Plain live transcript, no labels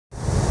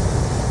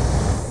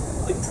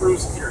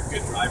proves if you're a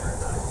good driver or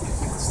not. You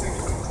keep this thing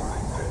in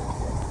line, right?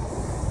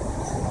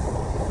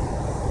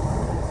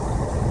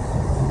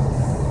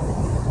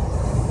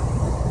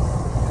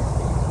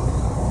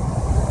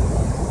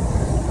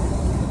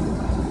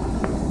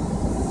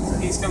 So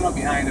he's coming up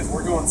behind us.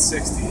 We're going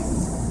 60.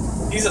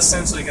 He's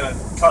essentially going to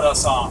cut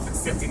us off at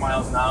 50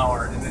 miles an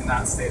hour and then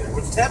not stay there,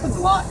 which happens a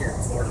lot here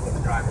in Florida with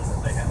the drivers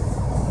that they have.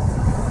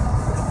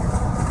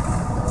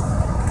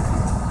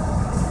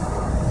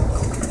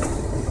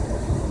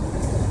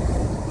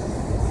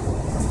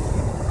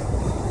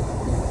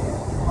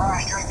 All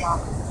right, here we go.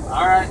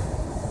 All right.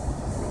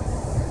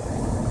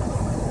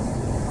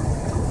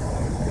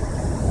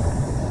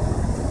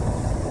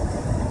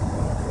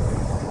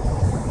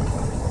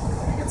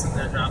 He gets in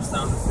there, drops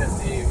down to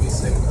 50. We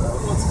say, oh,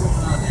 what's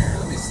going on here?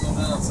 Let me slow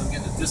down. So I'm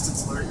getting a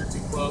distance alert. You're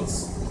too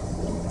close.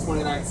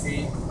 29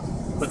 feet.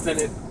 But then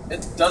it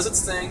does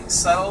its thing,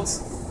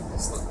 settles,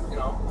 you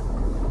know.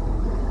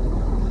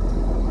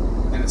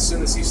 And as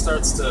soon as he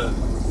starts to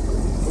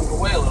move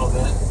away a little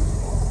bit,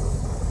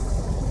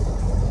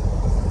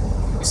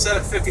 you set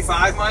at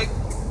 55, Mike?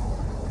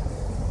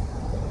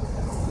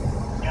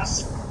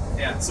 Yes.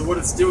 Yeah, so what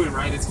it's doing,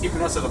 right, it's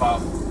keeping us at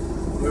about,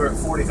 we were at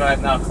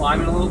 45 now,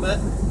 climbing a little bit.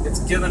 It's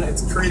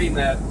creating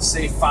that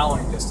safe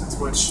following distance,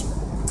 which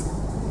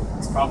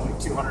is probably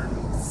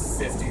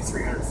 250,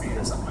 300 feet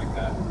or something like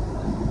that.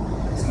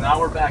 So now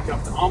we're back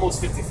up to almost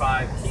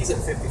 55. He's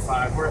at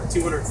 55. We're at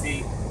 200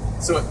 feet.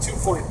 So at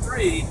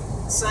 2.3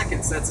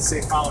 seconds, that's a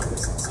safe following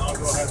distance. So I'll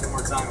go ahead one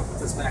more time and put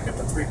this back up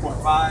to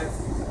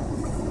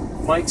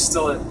 3.5. Mike's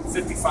still at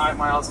 55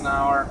 miles an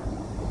hour.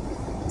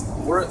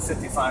 We're at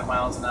 55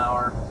 miles an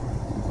hour.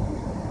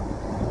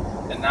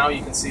 And now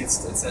you can see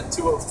it's at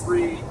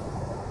 203,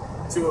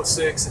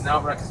 206, and now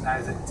it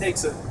recognizes it. It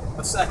takes a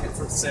second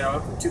for it to say, oh,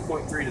 from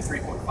 2.3 to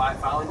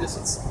 3.5 following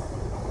distance.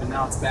 And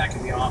now it's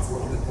backing me off a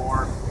little bit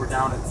more. We're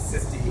down at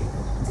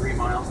 53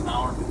 miles an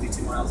hour,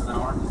 52 miles an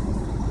hour.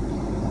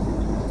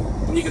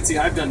 And you can see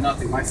I've done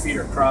nothing. My feet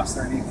are crossed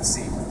underneath the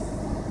seat.